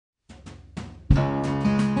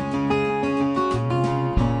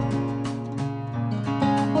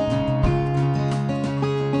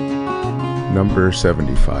number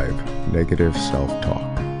 75, Negative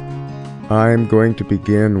Self-Talk. I'm going to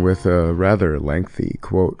begin with a rather lengthy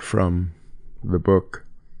quote from the book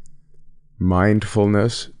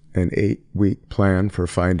Mindfulness, an 8-Week Plan for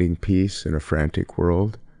Finding Peace in a Frantic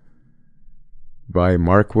World by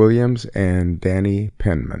Mark Williams and Danny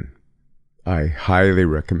Penman. I highly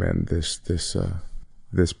recommend this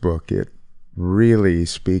book. It really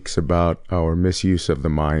speaks about our misuse of the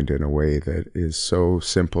mind in a way that is so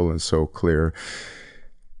simple and so clear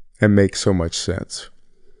and makes so much sense.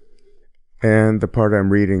 And the part I'm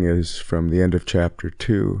reading is from the end of chapter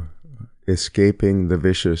 2, Escaping the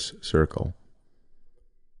Vicious Circle.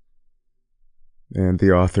 And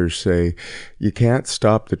the authors say, you can't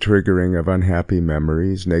stop the triggering of unhappy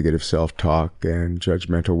memories, negative self-talk, and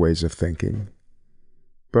judgmental ways of thinking.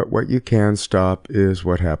 But what you can stop is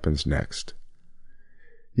what happens next.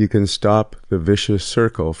 You can stop the vicious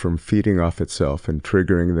circle from feeding off itself and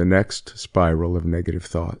triggering the next spiral of negative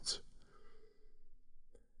thoughts.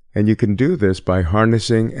 And you can do this by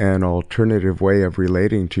harnessing an alternative way of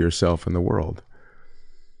relating to yourself and the world.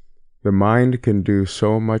 The mind can do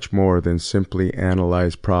so much more than simply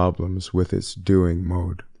analyze problems with its doing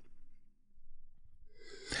mode.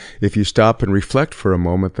 If you stop and reflect for a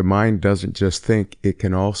moment, the mind doesn't just think, it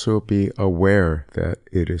can also be aware that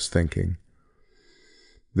it is thinking.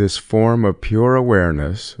 This form of pure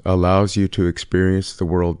awareness allows you to experience the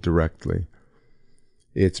world directly.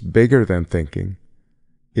 It's bigger than thinking.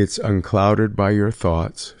 It's unclouded by your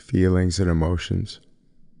thoughts, feelings, and emotions.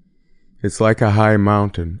 It's like a high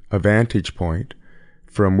mountain, a vantage point,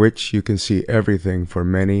 from which you can see everything for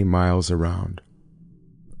many miles around.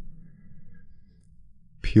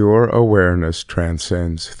 Pure awareness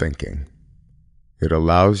transcends thinking. It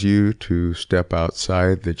allows you to step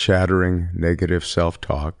outside the chattering negative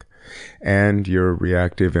self-talk and your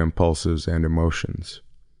reactive impulses and emotions.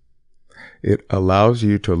 It allows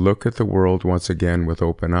you to look at the world once again with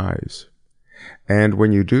open eyes. And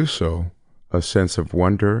when you do so, a sense of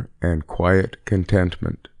wonder and quiet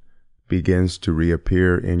contentment begins to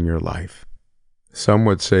reappear in your life. Some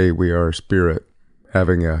would say we are a spirit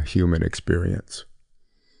having a human experience,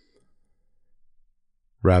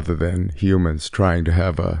 rather than humans trying to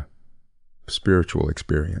have a spiritual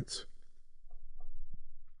experience.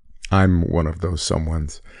 I'm one of those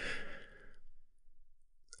someones.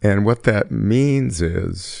 And what that means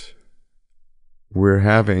is we're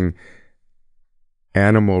having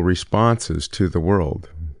animal responses to the world.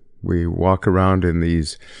 We walk around in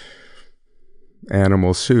these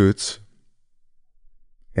animal suits,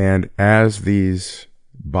 and as these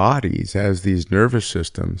bodies, as these nervous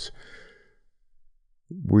systems,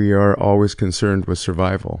 we are always concerned with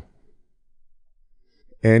survival.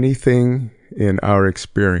 Anything in our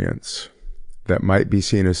experience that might be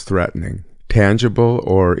seen as threatening, tangible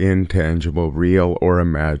or intangible, real or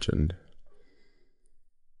imagined,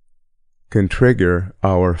 can trigger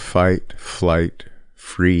our fight, flight,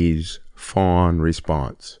 freeze, fawn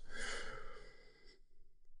response.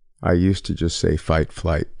 I used to just say fight,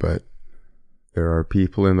 flight, but there are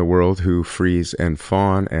people in the world who freeze and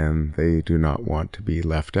fawn, and they do not want to be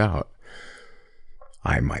left out.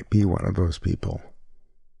 I might be one of those people.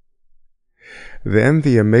 Then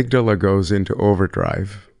the amygdala goes into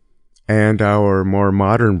overdrive, and our more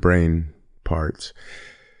modern brain parts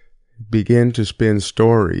begin to spin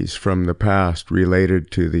stories from the past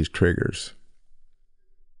related to these triggers.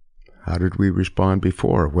 How did we respond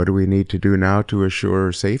before? What do we need to do now to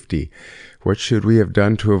assure safety? What should we have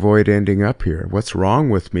done to avoid ending up here? What's wrong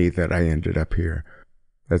with me that I ended up here?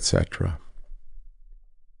 Etc.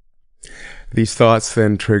 These thoughts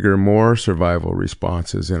then trigger more survival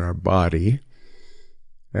responses in our body,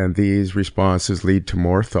 and these responses lead to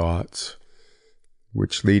more thoughts,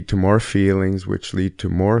 which lead to more feelings, which lead to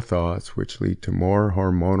more thoughts, which lead to more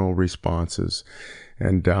hormonal responses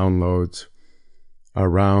and downloads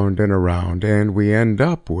around and around, and we end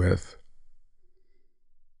up with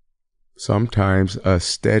sometimes a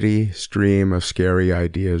steady stream of scary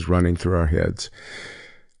ideas running through our heads,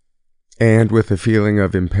 and with a feeling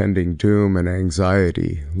of impending doom and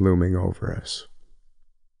anxiety looming over us.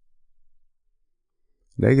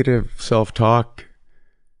 Negative self-talk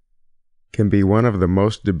can be one of the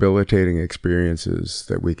most debilitating experiences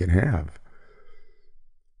that we can have.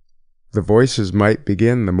 The voices might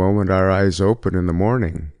begin the moment our eyes open in the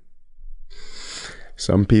morning.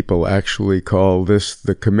 Some people actually call this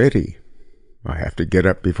the committee. I have to get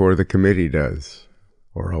up before the committee does,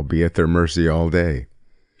 or I'll be at their mercy all day.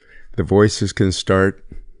 The voices can start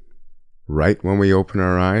right when we open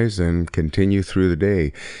our eyes and continue through the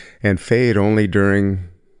day, and fade only during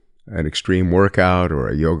an extreme workout or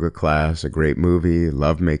a yoga class, a great movie,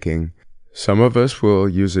 lovemaking. Some of us will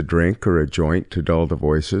use a drink or a joint to dull the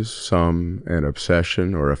voices, some an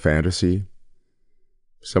obsession or a fantasy,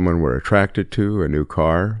 someone we're attracted to, a new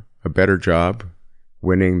car, a better job,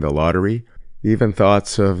 winning the lottery, even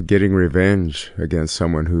thoughts of getting revenge against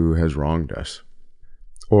someone who has wronged us,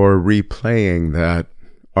 or replaying that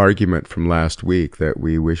argument from last week that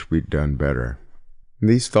we wish we'd done better.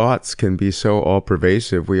 These thoughts can be so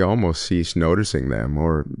all-pervasive we almost cease noticing them,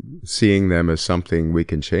 or seeing them as something we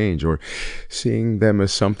can change, or seeing them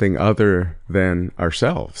as something other than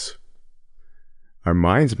ourselves. Our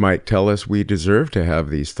minds might tell us we deserve to have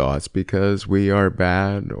these thoughts because we are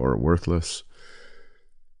bad or worthless.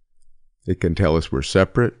 It can tell us we're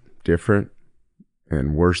separate, different,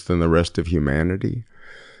 and worse than the rest of humanity.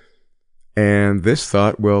 And this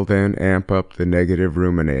thought will then amp up the negative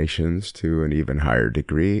ruminations to an even higher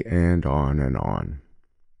degree, and on and on.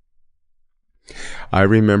 I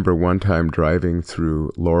remember one time driving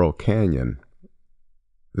through Laurel Canyon.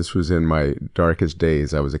 This was in my darkest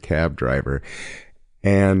days. I was a cab driver,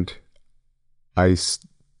 and I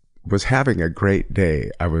was having a great day.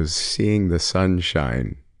 I was seeing the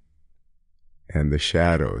sunshine and the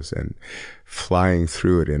shadows and flying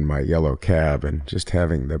through it in my yellow cab and just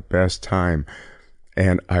having the best time.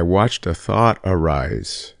 And I watched a thought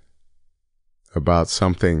arise about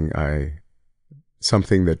something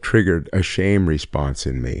that triggered a shame response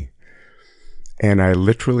in me. And I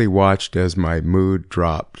literally watched as my mood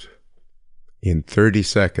dropped in 30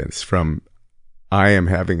 seconds from I am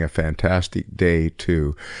having a fantastic day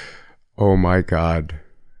to, oh my God,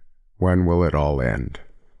 when will it all end?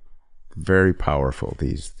 Very powerful,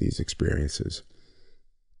 these experiences.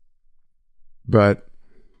 But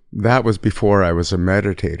that was before I was a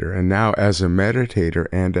meditator. And now as a meditator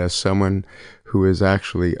and as someone who is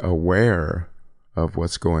actually aware of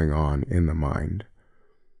what's going on in the mind,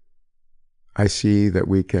 I see that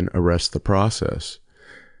we can arrest the process,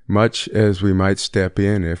 much as we might step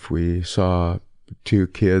in if we saw two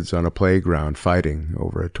kids on a playground fighting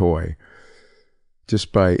over a toy.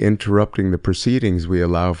 Just by interrupting the proceedings, we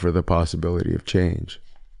allow for the possibility of change.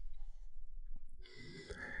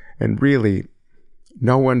 And really,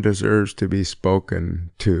 no one deserves to be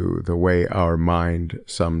spoken to the way our mind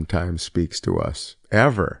sometimes speaks to us,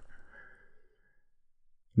 ever.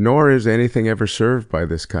 Nor is anything ever served by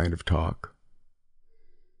this kind of talk.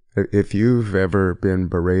 If you've ever been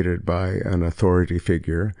berated by an authority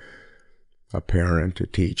figure, a parent, a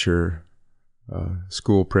teacher, a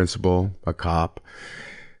school principal, a cop,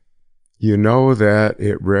 you know that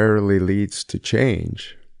it rarely leads to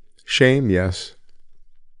change. Shame, yes,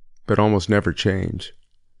 but almost never change.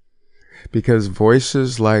 Because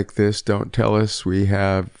voices like this don't tell us we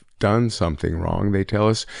have done something wrong. They tell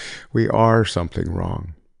us we are something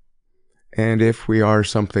wrong. And if we are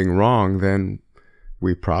something wrong, then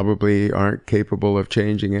we probably aren't capable of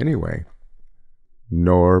changing anyway,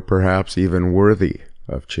 nor perhaps even worthy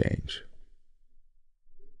of change.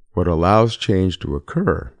 What allows change to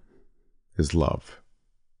occur is love.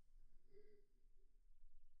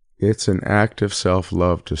 It's an act of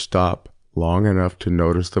self-love to stop long enough to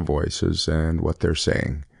notice the voices and what they're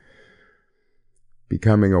saying.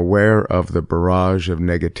 Becoming aware of the barrage of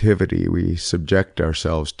negativity we subject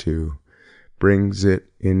ourselves to brings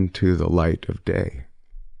it into the light of day.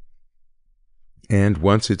 And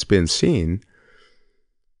once it's been seen,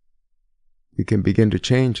 we can begin to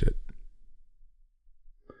change it.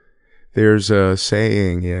 There's a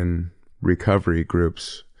saying in recovery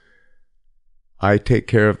groups, I take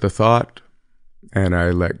care of the thought, and I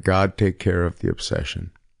let God take care of the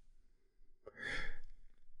obsession.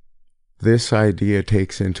 This idea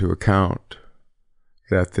takes into account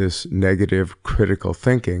that this negative critical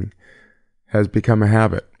thinking has become a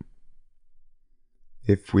habit.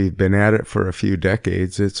 If we've been at it for a few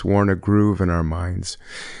decades, it's worn a groove in our minds,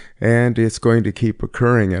 and it's going to keep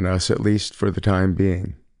occurring in us at least for the time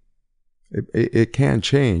being. It can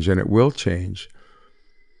change, and it will change,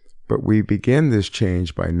 but we begin this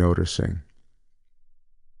change by noticing.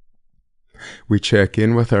 We check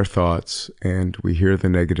in with our thoughts, and we hear the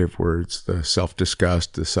negative words, the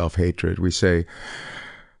self-disgust, the self-hatred. We say,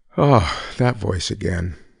 oh, that voice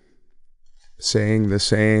again, saying the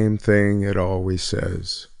same thing it always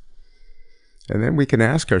says. And then we can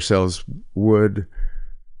ask ourselves, would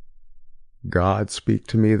God speak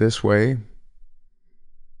to me this way?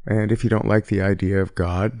 And if you don't like the idea of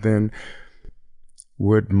God, then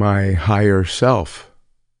would my higher self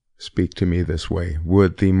speak to me this way?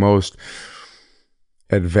 Would the most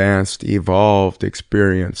advanced, evolved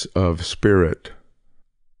experience of spirit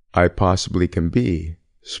I possibly can be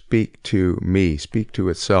speak to me, speak to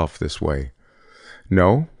itself this way?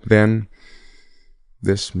 No? Then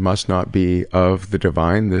This must not be of the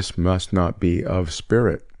divine. This must not be of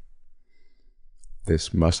spirit.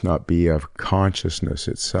 This must not be of consciousness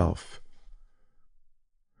itself.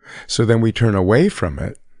 So then we turn away from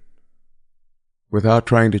it without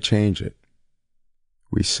trying to change it.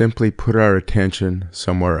 We simply put our attention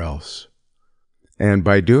somewhere else. And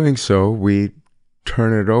by doing so, we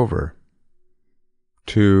turn it over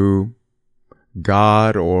to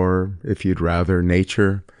God, or if you'd rather,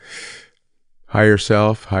 nature, higher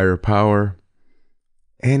self, higher power,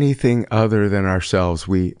 anything other than ourselves.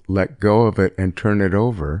 We let go of it and turn it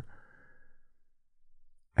over,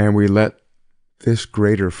 and we let this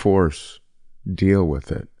greater force deal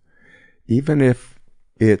with it. Even if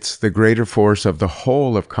it's the greater force of the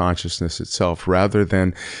whole of consciousness itself, rather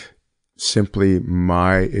than simply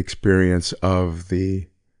my experience of the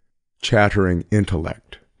chattering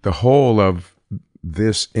intellect. The whole of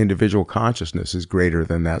this individual consciousness is greater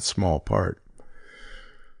than that small part.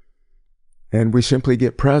 And we simply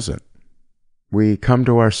get present. We come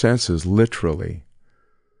to our senses, literally.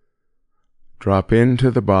 Drop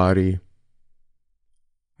into the body,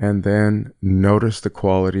 and then notice the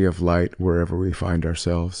quality of light wherever we find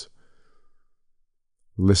ourselves.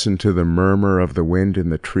 Listen to the murmur of the wind in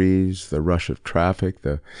the trees, the rush of traffic,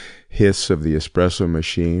 the hiss of the espresso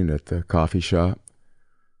machine at the coffee shop.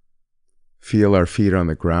 Feel our feet on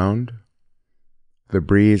the ground, the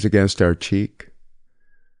breeze against our cheek.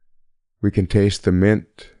 We can taste the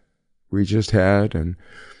mint we just had and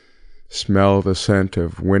smell the scent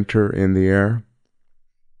of winter in the air.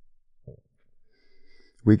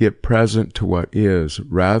 We get present to what is,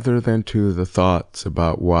 rather than to the thoughts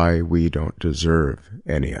about why we don't deserve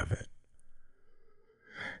any of it.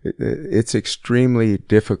 It's extremely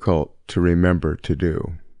difficult to remember to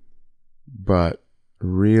do, but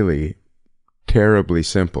really terribly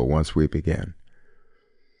simple once we begin.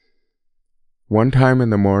 One time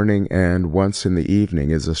in the morning and once in the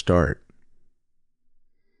evening is a start.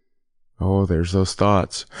 Oh, there's those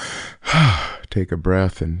thoughts. Take a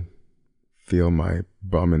breath and feel my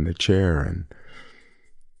bum in the chair and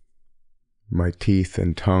my teeth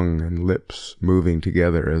and tongue and lips moving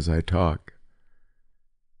together as I talk.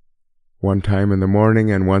 One time in the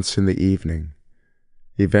morning and once in the evening.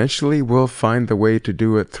 Eventually we'll find the way to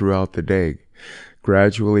do it throughout the day,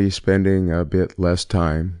 gradually spending a bit less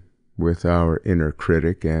time with our inner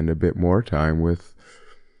critic and a bit more time with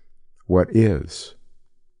what is.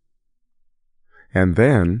 And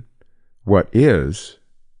then what is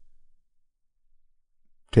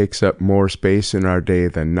takes up more space in our day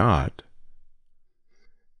than not.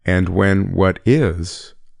 And when what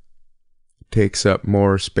is takes up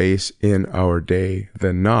more space in our day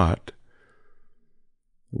than not,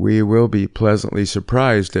 we will be pleasantly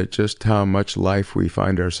surprised at just how much life we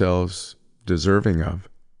find ourselves deserving of.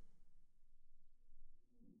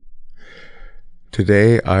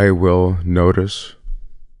 Today I will notice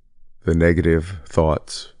the negative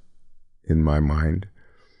thoughts in my mind.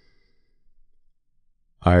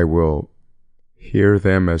 I will hear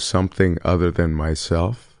them as something other than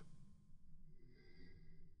myself.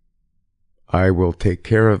 I will take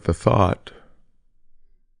care of the thought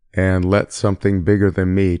and let something bigger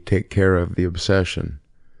than me take care of the obsession.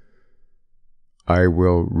 I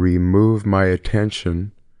will remove my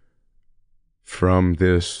attention from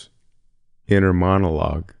this inner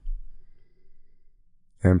monologue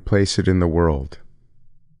and place it in the world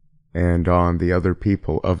and on the other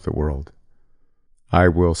people of the world. I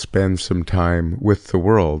will spend some time with the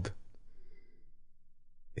world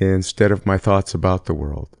instead of my thoughts about the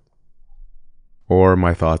world or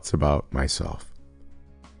my thoughts about myself.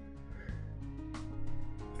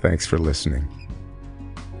 Thanks for listening.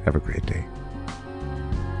 Have a great day.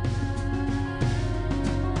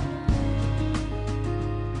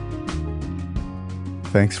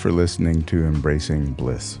 Thanks for listening to Embracing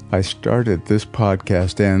Bliss. I started this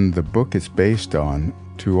podcast and the book it's based on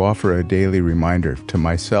to offer a daily reminder to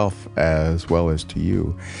myself as well as to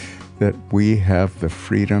you that we have the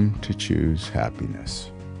freedom to choose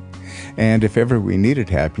happiness. And if ever we needed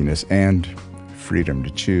happiness and freedom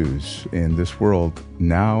to choose in this world,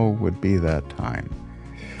 now would be that time.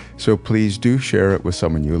 So please do share it with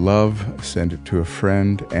someone you love, send it to a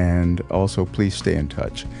friend, and also please stay in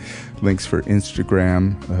touch. Links for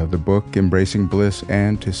Instagram, the book Embracing Bliss,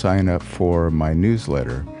 and to sign up for my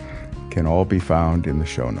newsletter can all be found in the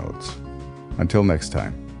show notes. Until next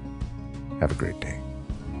time, have a great day.